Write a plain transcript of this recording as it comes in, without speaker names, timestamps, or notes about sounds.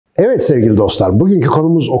Evet sevgili dostlar, bugünkü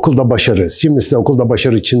konumuz okulda başarı. Şimdi size okulda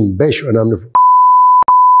başarı için 5 önemli...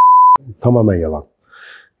 Tamamen yalan.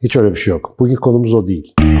 Hiç öyle bir şey yok. Bugünkü konumuz o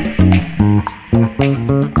değil.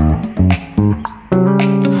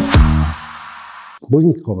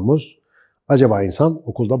 Bugünkü konumuz, acaba insan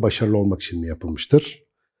okulda başarılı olmak için mi yapılmıştır?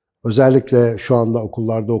 Özellikle şu anda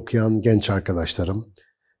okullarda okuyan genç arkadaşlarım,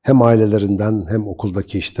 hem ailelerinden hem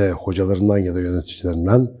okuldaki hocalarından ya da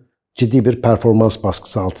yöneticilerinden ciddi bir performans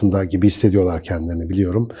baskısı altında gibi hissediyorlar kendilerini,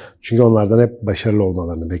 biliyorum. Çünkü onlardan hep başarılı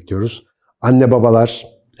olmalarını bekliyoruz. Anne babalar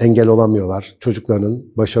engel olamıyorlar.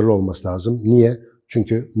 Çocuklarının başarılı olması lazım. Niye?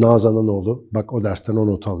 Çünkü Nazan'ın oğlu bak o dersten o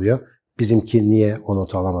notu alıyor. Bizimki niye o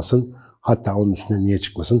notu alamasın? Hatta onun üstüne niye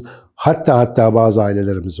çıkmasın? Hatta bazı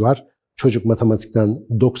ailelerimiz var. Çocuk matematikten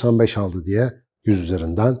 95 aldı diye 100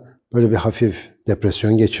 üzerinden böyle bir hafif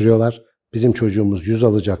depresyon geçiriyorlar. Bizim çocuğumuz 100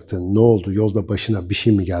 alacaktı, ne oldu, yolda başına bir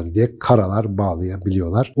şey mi geldi diye karalar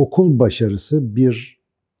bağlayabiliyorlar. Okul başarısı bir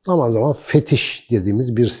zaman zaman fetiş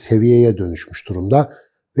dediğimiz bir seviyeye dönüşmüş durumda.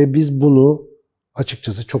 Ve biz bunu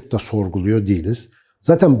açıkçası çok da sorguluyor değiliz.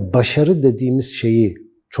 Zaten başarı dediğimiz şeyi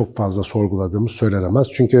çok fazla sorguladığımız söylenemez.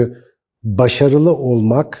 Çünkü başarılı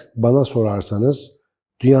olmak, bana sorarsanız,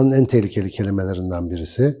 dünyanın en tehlikeli kelimelerinden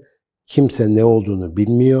birisi. Kimse ne olduğunu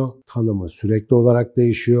bilmiyor, tanımı sürekli olarak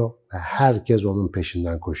değişiyor ve herkes onun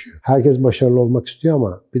peşinden koşuyor. Herkes başarılı olmak istiyor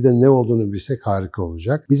ama bir de ne olduğunu bilsek harika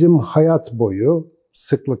olacak. Bizim hayat boyu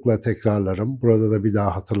sıklıkla tekrarlarım, burada da bir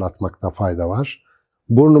daha hatırlatmakta fayda var.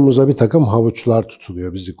 Burnumuza bir takım havuçlar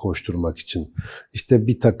tutuluyor bizi koşturmak için.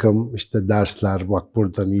 Bir takım dersler, bak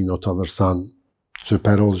buradan iyi not alırsan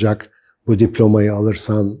süper olacak, bu diplomayı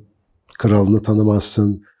alırsan kralını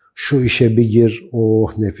tanımazsın. Şu işe bir gir,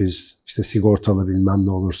 oh nefis, sigortalı bilmem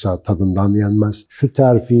ne olursa tadından yenmez. Şu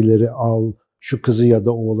terfileri al, şu kızı ya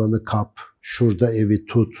da oğlanı kap, şurada evi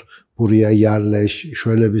tut, buraya yerleş,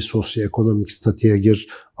 şöyle bir sosyoekonomik statüye gir,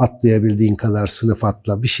 atlayabildiğin kadar sınıf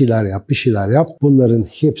atla, bir şeyler yap. Bunların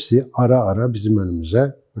hepsi ara ara bizim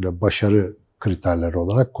önümüze böyle başarı kriterleri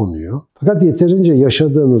olarak konuyor. Fakat yeterince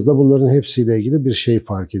yaşadığınızda bunların hepsiyle ilgili bir şey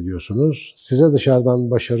fark ediyorsunuz. Size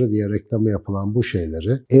dışarıdan başarı diye reklamı yapılan bu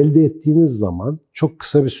şeyleri elde ettiğiniz zaman çok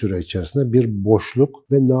kısa bir süre içerisinde bir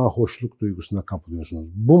boşluk ve nahoşluk duygusuna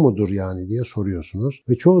kapılıyorsunuz. Bu mudur yani diye soruyorsunuz.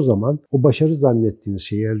 Ve çoğu zaman o başarı zannettiğiniz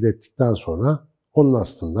şeyi elde ettikten sonra onun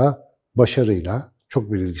aslında başarıyla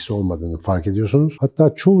çok bir ilgisi olmadığını fark ediyorsunuz.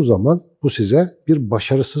 Hatta çoğu zaman bu size bir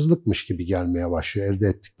başarısızlıkmış gibi gelmeye başlıyor elde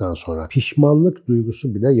ettikten sonra. Pişmanlık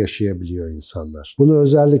duygusu bile yaşayabiliyor insanlar. Bunu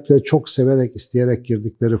özellikle çok severek, isteyerek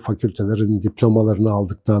girdikleri fakültelerin diplomalarını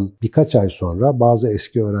aldıktan birkaç ay sonra bazı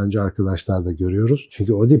eski öğrenci arkadaşlar da görüyoruz.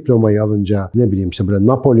 Çünkü o diplomayı alınca böyle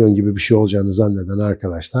Napolyon gibi bir şey olacağını zanneden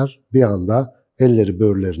arkadaşlar bir anda elleri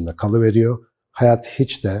böğürlerinde kalıveriyor. Hayat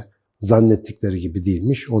hiç de zannettikleri gibi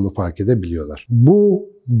değilmiş, onu fark edebiliyorlar. Bu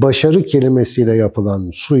başarı kelimesiyle yapılan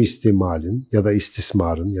suistimalin ya da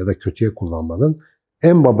istismarın ya da kötüye kullanmanın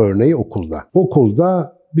en baba örneği okulda.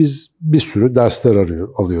 Okulda biz bir sürü dersler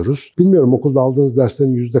alıyoruz. Bilmiyorum okulda aldığınız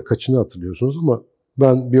derslerin yüzde kaçını hatırlıyorsunuz ama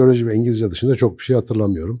ben biyoloji ve İngilizce dışında çok bir şey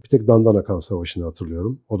hatırlamıyorum. Bir tek Dandanakan Savaşı'nı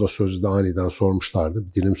hatırlıyorum. O da sözlüde aniden sormuşlardı.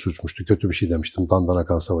 Dilim sürçmüştü. Kötü bir şey demiştim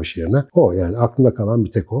Dandanakan Savaşı yerine. O yani aklımda kalan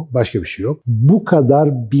bir tek o. Başka bir şey yok. Bu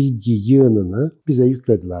kadar bilgi yığınını bize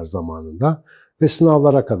yüklediler zamanında. Ve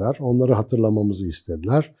sınavlara kadar onları hatırlamamızı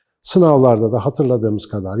istediler. Sınavlarda da hatırladığımız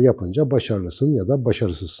kadar yapınca başarılısın ya da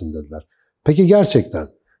başarısızsın dediler. Peki gerçekten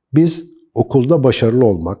biz okulda başarılı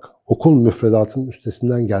olmak, okul müfredatının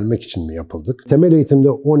üstesinden gelmek için mi yapıldık? Temel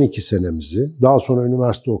eğitimde 12 senemizi, daha sonra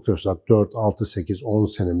üniversite okuyorsak 4, 6, 8, 10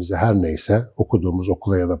 senemizi her neyse okuduğumuz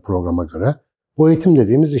okula ya da programa göre bu eğitim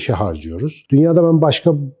dediğimiz işe harcıyoruz. Dünyada ben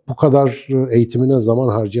başka bu kadar eğitimine zaman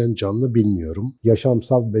harcayan canlı bilmiyorum.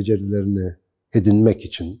 Yaşamsal becerilerini edinmek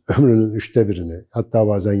için ömrünün 1/3'ünü hatta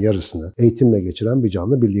bazen yarısını eğitimle geçiren bir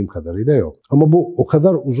canlı bildiğim kadarıyla yok. Ama bu o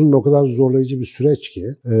kadar uzun ve o kadar zorlayıcı bir süreç ki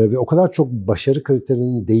ve o kadar çok başarı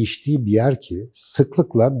kriterinin değiştiği bir yer ki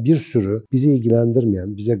sıklıkla bir sürü bizi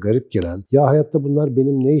ilgilendirmeyen, bize garip gelen, ya hayatta bunlar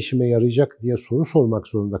benim ne işime yarayacak diye soru sormak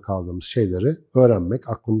zorunda kaldığımız şeyleri öğrenmek,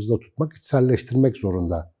 aklımızda tutmak, içselleştirmek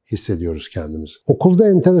zorunda hissediyoruz kendimizi. Okulda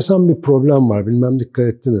enteresan bir problem var. Bilmem dikkat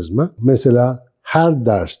ettiniz mi? Mesela her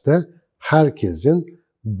derste herkesin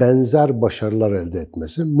benzer başarılar elde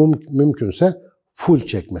etmesi, mümkünse full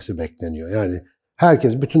çekmesi bekleniyor. Yani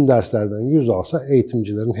herkes bütün derslerden 100 alsa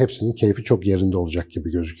eğitimcilerin hepsinin keyfi çok yerinde olacak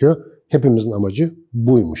gibi gözüküyor. Hepimizin amacı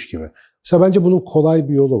buymuş gibi. Mesela bence bunun kolay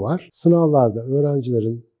bir yolu var. Sınavlarda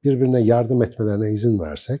öğrencilerin birbirine yardım etmelerine izin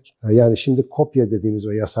versek, yani şimdi kopya dediğimiz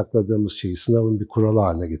ve yasakladığımız şeyi sınavın bir kuralı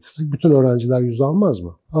haline getirsek, bütün öğrenciler 100 almaz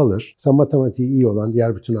mı? Alır. Mesela matematiği iyi olan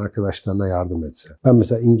diğer bütün arkadaşlarına yardım etse. Ben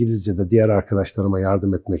mesela İngilizce'de diğer arkadaşlarıma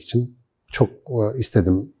yardım etmek için çok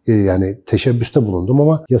istedim. Yani teşebbüste bulundum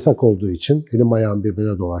ama yasak olduğu için elim ayağım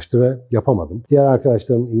birbirine dolaştı ve yapamadım. Diğer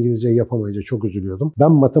arkadaşlarım İngilizceyi yapamayınca çok üzülüyordum.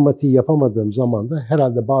 Ben matematiği yapamadığım zaman da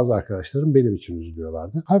herhalde bazı arkadaşlarım benim için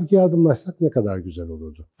üzülüyorlardı. Halbuki yardımlaşsak ne kadar güzel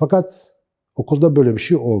olurdu. Fakat okulda böyle bir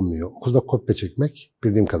şey olmuyor. Okulda kopya çekmek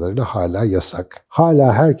bildiğim kadarıyla hala yasak.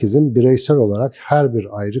 Hala herkesin bireysel olarak her bir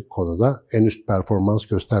ayrı konuda en üst performans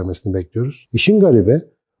göstermesini bekliyoruz. İşin garibi,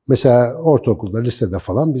 mesela ortaokulda, lisede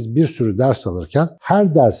falan biz bir sürü ders alırken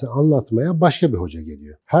her dersi anlatmaya başka bir hoca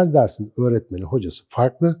geliyor. Her dersin öğretmeni, hocası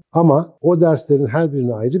farklı ama o derslerin her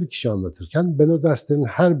birini ayrı bir kişi anlatırken ben o derslerin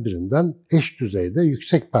her birinden eş düzeyde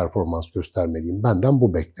yüksek performans göstermeliyim. Benden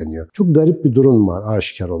bu bekleniyor. Çok garip bir durum var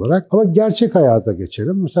aşikar olarak. Ama gerçek hayata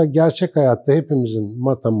geçelim. Mesela gerçek hayatta hepimizin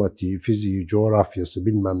matematiği, fiziği, coğrafyası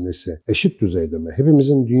bilmem nesi eşit düzeyde mi?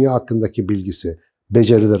 Hepimizin dünya hakkındaki bilgisi,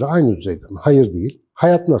 becerileri aynı düzeyde mi? Hayır değil.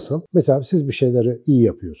 Hayat nasıl? Mesela siz bir şeyleri iyi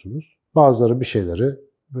yapıyorsunuz. Bazıları bir şeyleri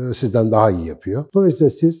sizden daha iyi yapıyor. Dolayısıyla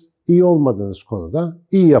siz iyi olmadığınız konuda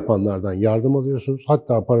iyi yapanlardan yardım alıyorsunuz.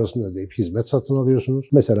 Hatta parasını ödeyip hizmet satın alıyorsunuz.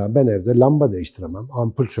 Mesela ben evde lamba değiştiremem,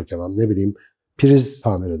 ampul sökemem, ne bileyim priz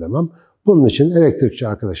tamir edemem. Bunun için elektrikçi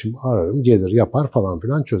arkadaşımı ararım, gelir yapar falan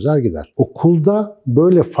filan çözer gider. Okulda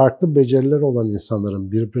böyle farklı becerileri olan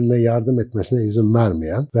insanların birbirine yardım etmesine izin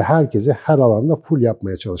vermeyen ve herkesi her alanda full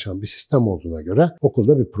yapmaya çalışan bir sistem olduğuna göre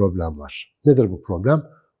okulda bir problem var. Nedir bu problem?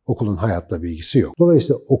 Okulun hayatla bir ilgisi yok.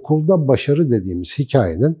 Dolayısıyla okulda başarı dediğimiz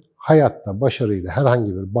hikayenin hayatta başarıyla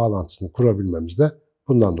herhangi bir bağlantısını kurabilmemiz de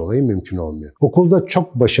bundan dolayı mümkün olmuyor. Okulda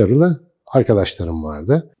çok başarılı arkadaşlarım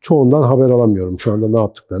vardı. Çoğundan haber alamıyorum. Şu anda ne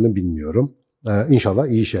yaptıklarını bilmiyorum. İnşallah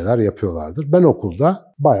iyi şeyler yapıyorlardır. Ben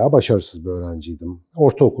okulda bayağı başarısız bir öğrenciydim.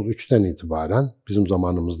 Ortaokul 3'ten itibaren, bizim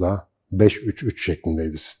zamanımızda 5-3-3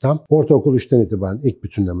 şeklindeydi sistem. Ortaokul 3'ten itibaren ilk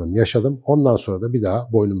bütünlememi yaşadım. Ondan sonra da bir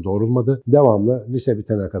daha boynum doğrulmadı. Devamlı lise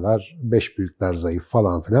bitene kadar 5 büyükler zayıf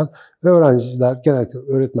falan filan. Ve öğrenciler, genellikle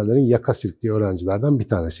öğretmenlerin yaka silktiği öğrencilerden bir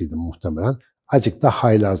tanesiydim muhtemelen. Azıcık da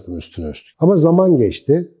haylazdım üstüne üstlük. Ama zaman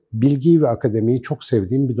geçti. Bilgiyi ve akademiyi çok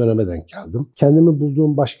sevdiğim bir döneme denk geldim. Kendimi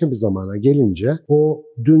bulduğum başka bir zamana gelince o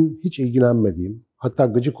dün hiç ilgilenmediğim, hatta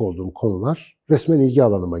gıcık olduğum konular resmen ilgi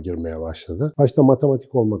alanıma girmeye başladı. Başta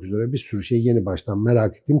matematik olmak üzere bir sürü şeyi yeni baştan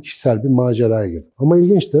merak ettiğim kişisel bir maceraya girdim. Ama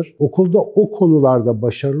ilginçtir, okulda o konularda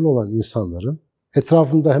başarılı olan insanların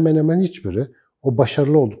etrafımda hemen hemen hiçbiri o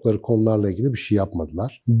başarılı oldukları konularla ilgili bir şey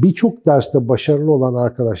yapmadılar. Birçok derste başarılı olan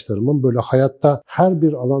arkadaşlarımın böyle hayatta her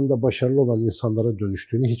bir alanda başarılı olan insanlara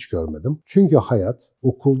dönüştüğünü hiç görmedim. Çünkü hayat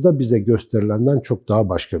okulda bize gösterilenden çok daha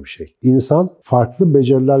başka bir şey. İnsan farklı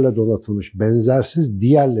becerilerle donatılmış, benzersiz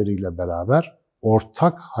diğerleriyle beraber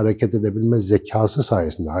ortak hareket edebilme zekası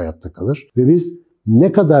sayesinde hayatta kalır ve biz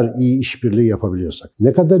ne kadar iyi işbirliği yapabiliyorsak,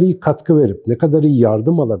 ne kadar iyi katkı verip, ne kadar iyi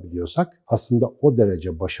yardım alabiliyorsak aslında o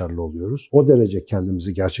derece başarılı oluyoruz. O derece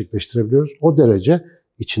kendimizi gerçekleştirebiliyoruz. O derece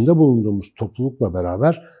içinde bulunduğumuz toplulukla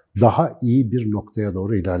beraber daha iyi bir noktaya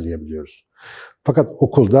doğru ilerleyebiliyoruz. Fakat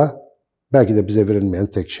okulda belki de bize verilmeyen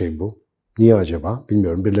tek şey bu. Niye acaba?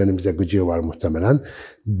 Bilmiyorum. Birilerinin bize gıcığı var muhtemelen.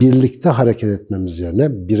 Birlikte hareket etmemiz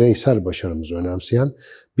yerine bireysel başarımızı önemseyen,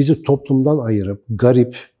 bizi toplumdan ayırıp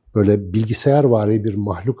garip, böyle bilgisayarvari bir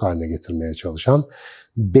mahluk haline getirmeye çalışan,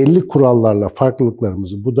 belli kurallarla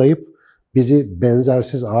farklılıklarımızı budayıp bizi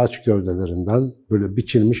benzersiz ağaç gövdelerinden böyle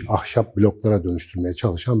biçilmiş ahşap bloklara dönüştürmeye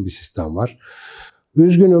çalışan bir sistem var.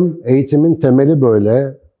 Üzgünüm, eğitimin temeli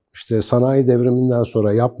böyle. İşte sanayi devriminden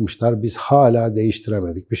sonra yapmışlar, biz hala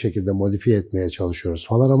değiştiremedik. Bir şekilde modifiye etmeye çalışıyoruz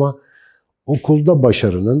falan ama okulda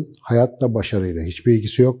başarının hayatta başarıyla hiçbir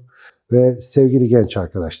ilgisi yok. Ve sevgili genç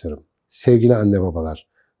arkadaşlarım, sevgili anne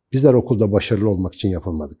babalar, bizler okulda başarılı olmak için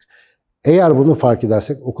yapılmadık. Eğer bunu fark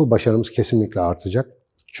edersek okul başarımız kesinlikle artacak.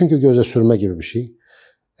 Çünkü göze sürme gibi bir şey.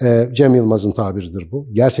 Cem Yılmaz'ın tabiridir bu.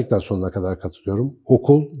 Gerçekten sonuna kadar katılıyorum.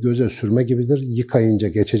 Okul göze sürme gibidir. Yıkayınca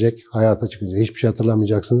geçecek, hayata çıkınca hiçbir şey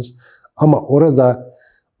hatırlamayacaksınız. Ama orada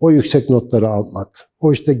o yüksek notları almak,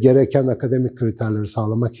 o işte gereken akademik kriterleri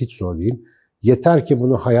sağlamak hiç zor değil. Yeter ki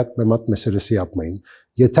bunu hayat memat meselesi yapmayın.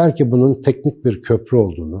 Yeter ki bunun teknik bir köprü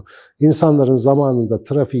olduğunu, insanların zamanında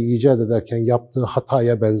trafiği icat ederken yaptığı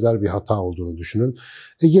hataya benzer bir hata olduğunu düşünün.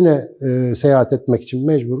 Yine seyahat etmek için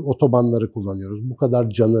mecbur otobanları kullanıyoruz. Bu kadar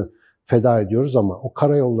canı feda ediyoruz ama o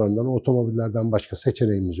karayollarından, o otomobillerden başka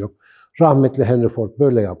seçeneğimiz yok. Rahmetli Henry Ford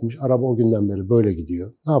böyle yapmış. Araba o günden beri böyle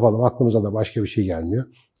gidiyor. Ne yapalım, aklımıza da başka bir şey gelmiyor.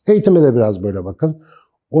 Eğitime de biraz böyle bakın.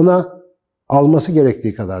 Ona alması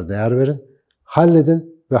gerektiği kadar değer verin.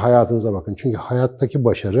 Halledin ve hayatınıza bakın. Çünkü hayattaki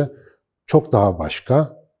başarı çok daha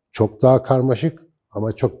başka, çok daha karmaşık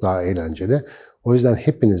ama çok daha eğlenceli. O yüzden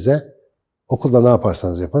hepinize okulda ne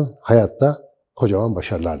yaparsanız yapın, hayatta kocaman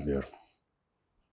başarılar diliyorum.